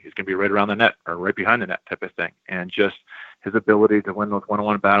going to be. He's going to be right around the net or right behind the net type of thing. And just his ability to win those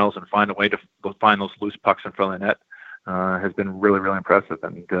one-on-one battles and find a way to find those loose pucks in front of the net has been really, really impressive.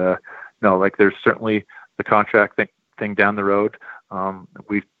 And there's certainly the contract thing down the road.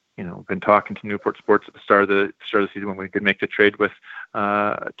 We've been talking to Newport Sports at the start of the season when we could make the trade with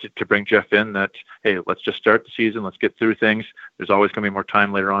to bring Jeff in. That, hey, let's just start the season. Let's get through things. There's always going to be more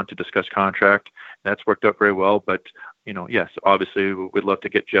time later on to discuss contract. That's worked out very well. But yes, obviously we'd love to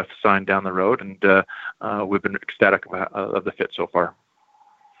get Jeff signed down the road, and we've been ecstatic of the fit so far.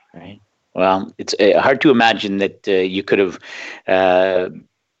 Right. Well, it's hard to imagine that you could have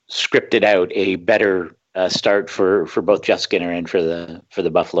scripted out a better start for both Jeff Skinner and for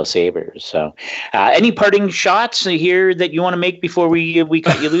the Buffalo Sabres. So, any parting shots here that you want to make before we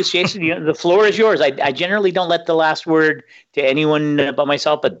cut you loose, Jason? The floor is yours. I generally don't let the last word to anyone but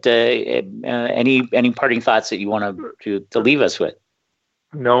myself, but any parting thoughts that you want to leave us with?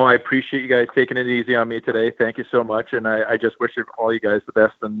 No, I appreciate you guys taking it easy on me today. Thank you so much, and I just wish all you guys the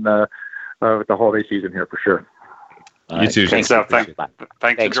best in the holiday season here for sure. You too. Thanks for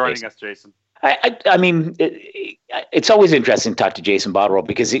joining us, Jason. I mean, it's always interesting to talk to Jason Botterill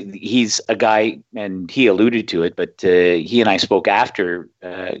because he's a guy, and he alluded to it, but he and I spoke after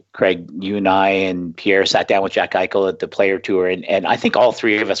Craig, you and I and Pierre sat down with Jack Eichel at the player tour, and I think all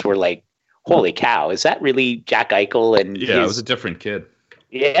three of us were like, holy cow, is that really Jack Eichel? And yeah, it was a different kid.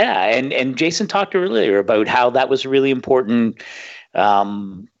 Yeah, and Jason talked earlier about how that was really important.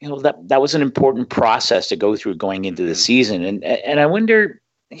 That was an important process to go through going into the season, and I wonder,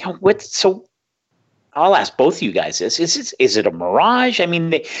 so I'll ask both of you guys this: is it a mirage? I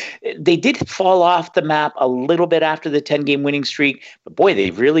mean, they did fall off the map a little bit after the 10-game winning streak, but boy,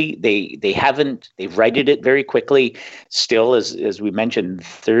 they've righted it very quickly. Still, as we mentioned,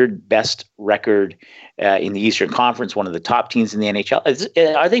 third best record in the Eastern Conference, one of the top teams in the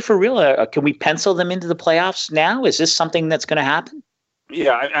NHL. Are they for real? Can we pencil them into the playoffs now? Is this something that's going to happen?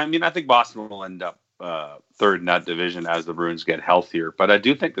 Yeah, I mean, I think Boston will end up third in that division as the Bruins get healthier. But I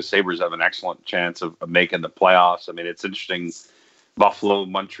do think the Sabres have an excellent chance of making the playoffs. I mean, it's interesting. Buffalo,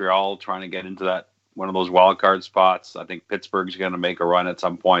 Montreal trying to get into that one of those wild card spots. I think Pittsburgh's going to make a run at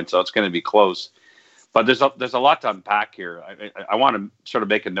some point, so it's going to be close. But there's a lot to unpack here. I want to sort of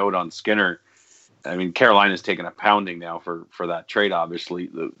make a note on Skinner. I mean, Carolina's taken a pounding now for that trade, obviously.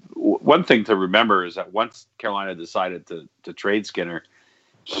 One thing to remember is that once Carolina decided to trade Skinner,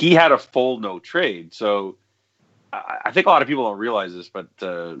 he had a full no trade. So I think a lot of people don't realize this, but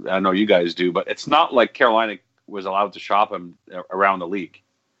I know you guys do. But it's not like Carolina was allowed to shop him around the league.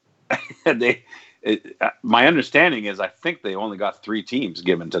 My understanding is I think they only got 3 teams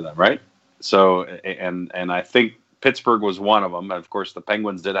given to them, right? So and I think Pittsburgh was one of them. And of course, the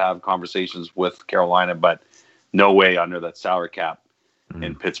Penguins did have conversations with Carolina, but no way under that salary cap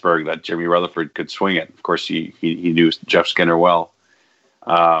in Pittsburgh that Jimmy Rutherford could swing it. Of course, he knew Jeff Skinner well.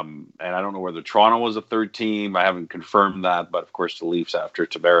 And I don't know whether Toronto was a third team. I haven't confirmed that, but of course the Leafs after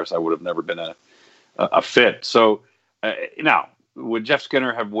Tavares, I would have never been a fit. So now, would Jeff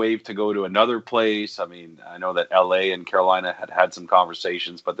Skinner have waived to go to another place? I mean, I know that LA and Carolina had some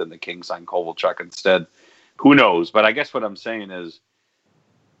conversations, but then the Kings signed Kovalchuk instead. Who knows? But I guess what I'm saying is,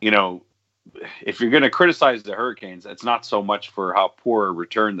 if you're going to criticize the Hurricanes, it's not so much for how poor a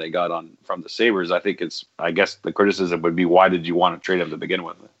return they got from the Sabres. I guess the criticism would be, why did you want to trade them to begin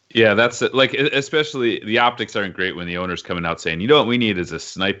with? Yeah, that's it. Like, especially the optics aren't great when the owner's coming out saying, you know what we need is a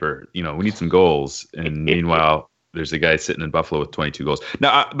sniper. You know, we need some goals. And meanwhile, there's a guy sitting in Buffalo with 22 goals.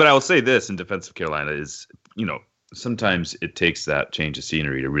 Now, but I will say this in defense of Carolina is, you know, sometimes it takes that change of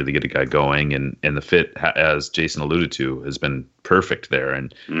scenery to really get a guy going. And the fit, as Jason alluded to, has been perfect there.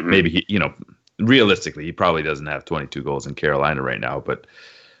 And maybe, he, you know, realistically, he probably doesn't have 22 goals in Carolina right now. But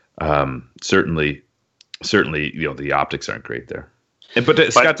certainly, you know, the optics aren't great there.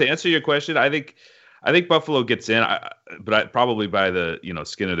 But Scott, to answer your question, I think Buffalo gets in, but probably by the, you know,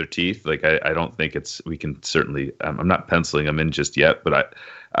 skin of their teeth. Like I don't think we can certainly. I'm not penciling them in just yet, but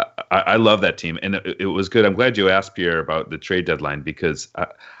I love that team, and it was good. I'm glad you asked Pierre about the trade deadline because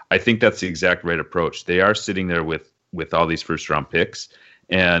I think that's the exact right approach. They are sitting there with all these first round picks,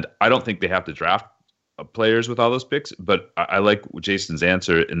 and I don't think they have to draft players with all those picks, but I like Jason's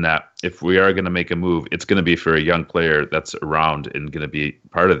answer in that if we are going to make a move, it's going to be for a young player that's around and going to be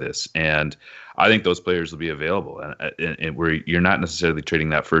part of this. And I think those players will be available, and where you're not necessarily trading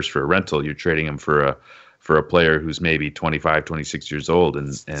that first for a rental, you're trading them for a player who's maybe 25, 26 years old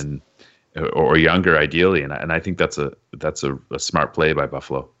and or younger, ideally. And I think that's a smart play by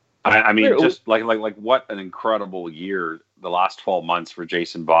Buffalo. I mean, just like what an incredible year the last 12 months for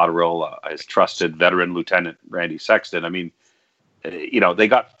Jason Botterill, his trusted veteran lieutenant Randy Sexton. I mean, you know, they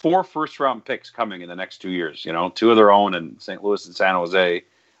got 4 first-round picks coming in the next 2 years. You know, 2 of their own in St. Louis and San Jose.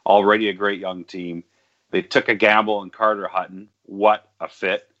 Already a great young team. They took a gamble on Carter Hutton. What a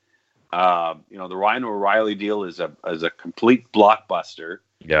fit! You know, the Ryan O'Reilly deal is a complete blockbuster.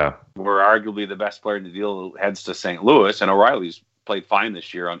 Yeah, where arguably the best player in the deal heads to St. Louis, and O'Reilly's played fine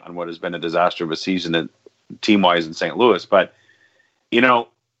this year on what has been a disaster of a season team-wise in St. Louis. But, you know,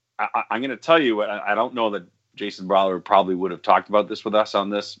 I'm going to tell you, I don't know that Jason Brawler probably would have talked about this with us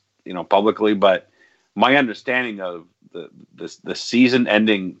on this, you know, publicly, but my understanding of the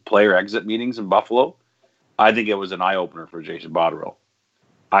season-ending player exit meetings in Buffalo, I think it was an eye-opener for Jason Botterill.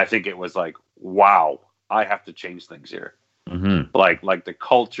 I think it was like, wow, I have to change things here. Mm-hmm. Like the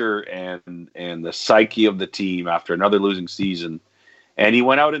culture and the psyche of the team after another losing season. And he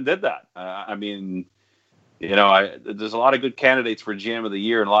went out and did that. I mean, you know, there's a lot of good candidates for GM of the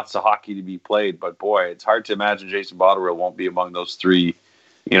year and lots of hockey to be played. But, boy, it's hard to imagine Jason Botterill won't be among those 3,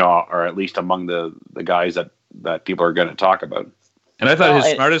 you know, or at least among the guys that people are going to talk about. And I thought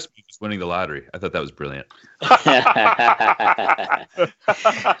his smartest move was winning the lottery. I thought that was brilliant.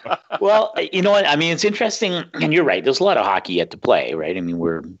 Well, you know what? I mean, it's interesting, and you're right. There's a lot of hockey yet to play, right? I mean,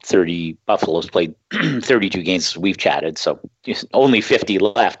 Buffalo's played 32 games. We've chatted, so only 50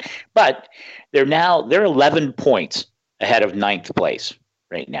 left. But they're 11 points ahead of 9th place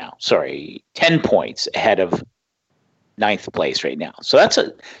right now. Sorry, 10 points ahead of 9th place right now. So that's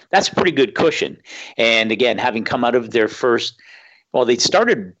a pretty good cushion. And again, having come out of their first. Well, they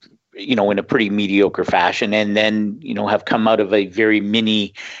started, you know, in a pretty mediocre fashion, and then, you know, have come out of a very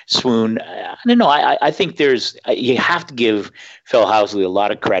mini swoon. I don't know. I think you have to give Phil Housley a lot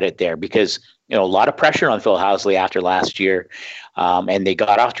of credit there because, you know, a lot of pressure on Phil Housley after last year, and they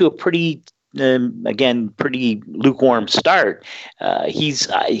got off to a pretty lukewarm start.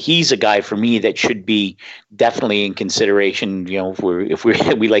 He's a guy for me that should be definitely in consideration. You know, if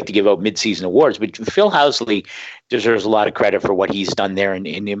we like to give out midseason awards, but Phil Housley deserves a lot of credit for what he's done there in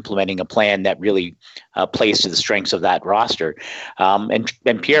implementing a plan that really plays to the strengths of that roster. And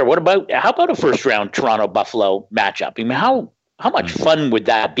Pierre, how about a first round Toronto Buffalo matchup? I mean, how much fun would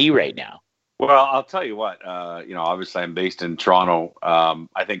that be right now? Well, I'll tell you what. You know, obviously I'm based in Toronto.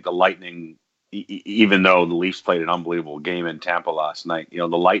 I think the Lightning, even though the Leafs played an unbelievable game in Tampa last night, you know,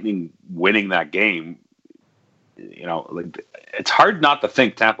 the Lightning winning that game, you know, like, it's hard not to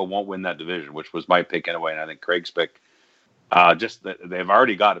think Tampa won't win that division, which was my pick anyway, and I think Craig's pick. Just that they've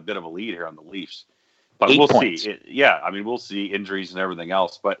already got a bit of a lead here on the Leafs. But we'll see. I mean, we'll see injuries and everything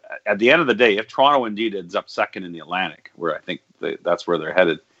else. But at the end of the day, if Toronto indeed ends up second in the Atlantic, where I think that's where they're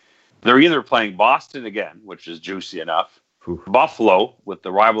headed, they're either playing Boston again, which is juicy enough, Buffalo with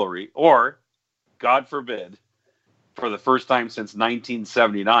the rivalry, or God forbid, for the first time since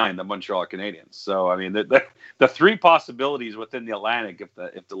 1979, the Montreal Canadiens. So, I mean, the 3 possibilities within the Atlantic,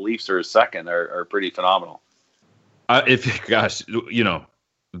 if the Leafs are second, are pretty phenomenal. You know,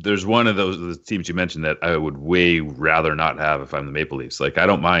 there's one of those teams you mentioned that I would way rather not have if I'm the Maple Leafs. Like, I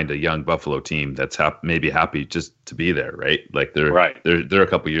don't mind a young Buffalo team that's maybe happy just to be there, right? Like, they're a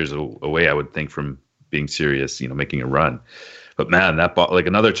couple years away, I would think, from being serious, you know, making a run. But man, like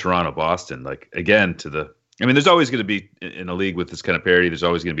another Toronto Boston, like again there's always going to be in a league with this kind of parity. There's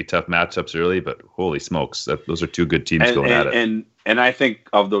always going to be tough matchups early, but holy smokes, those are 2 good teams going at it. And I think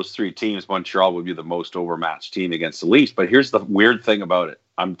of those 3 teams, Montreal would be the most overmatched team against the Leafs. But here's the weird thing about it: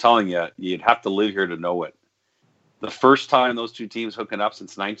 I'm telling you, you'd have to live here to know it. The first time those two teams hooking up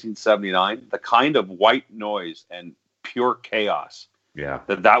since 1979, the kind of white noise and pure chaos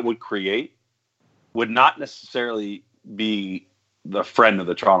that would create would not necessarily be the friend of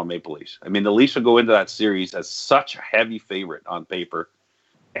the Toronto Maple Leafs. I mean, the Leafs would go into that series as such a heavy favorite on paper,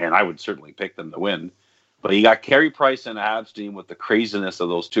 and I would certainly pick them to win. But you got Carey Price and a Habs team with the craziness of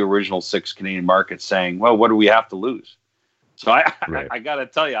those two original 6 Canadian markets saying, well, what do we have to lose? So I got to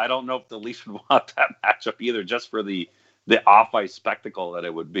tell you, I don't know if the Leafs would want that matchup either, just for the off-ice spectacle that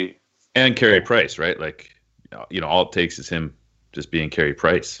it would be. And Carey Price, right? Like, all it takes is him just being Carey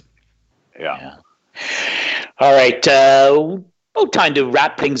Price. Yeah. All right. Time to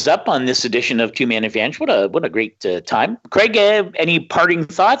wrap things up on this edition of Two Man Advantage. What a great time, Craig. Any parting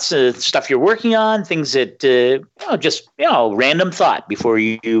thoughts? Stuff you're working on? Things that random thought before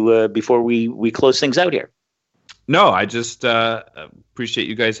we close things out here. No, I just appreciate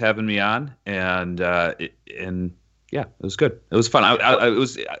you guys having me on, and it was good. It was fun.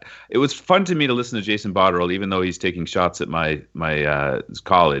 It was fun to me to listen to Jason Botterill, even though he's taking shots at my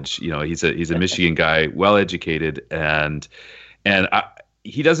college. He's a Michigan guy, well educated, and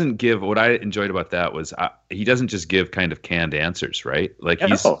he doesn't give. What I enjoyed about that was he doesn't just give kind of canned answers, right? Like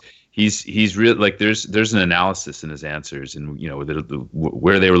he's real. Like there's an analysis in his answers, and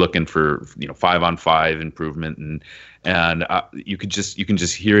where they were looking for 5-on-5 improvement, and you can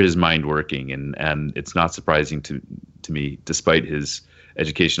just hear his mind working, and it's not surprising to me, despite his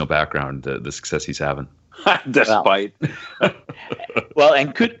educational background, the success he's having. Despite. Well,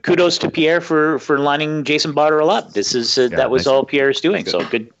 and kudos to Pierre for lining Jason Botterill up. This is that was all Pierre's doing. So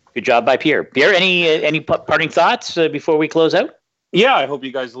good job by Pierre. Pierre, any parting thoughts before we close out? Yeah, I hope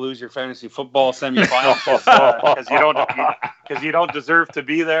you guys lose your fantasy football semifinal because you don't deserve to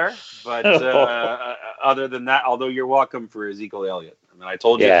be there. But other than that, although you're welcome for Ezekiel Elliott. I mean, I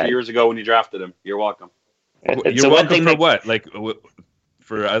told you 3 years ago when you drafted him, you're welcome. You're welcome for what? Like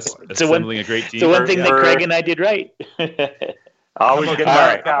for us assembling a great team. It's the one thing that Craig and I did right. Always get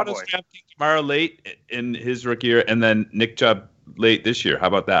How about us drafting Kamara late in his rookie year, and then Nick Chubb late this year? How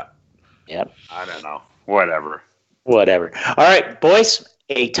about that? Yep. I don't know. Whatever. All right, boys.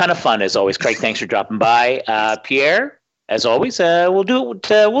 A ton of fun as always. Craig, thanks for dropping by. Pierre, as always, we'll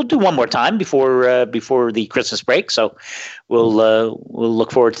do one more time before the Christmas break. So we'll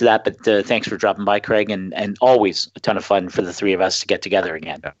look forward to that. But thanks for dropping by, Craig, and always a ton of fun for the three of us to get together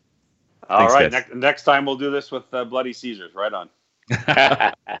again. Yeah. All right, next time we'll do this with Bloody Caesars. Right on.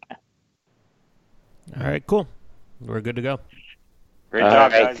 All right, cool. We're good to go. Great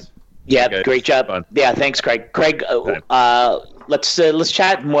job, guys. Yeah, great job. Fun. Yeah, thanks, Craig. Craig, let's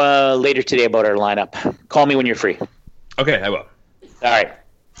chat later today about our lineup. Call me when you're free. Okay, I will. All right.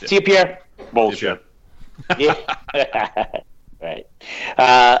 See you, Pierre. Bullshit. Yeah. Right.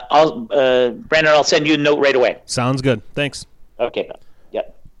 Brandon, I'll send you a note right away. Sounds good. Thanks. Okay.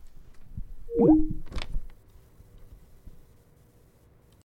 Yep.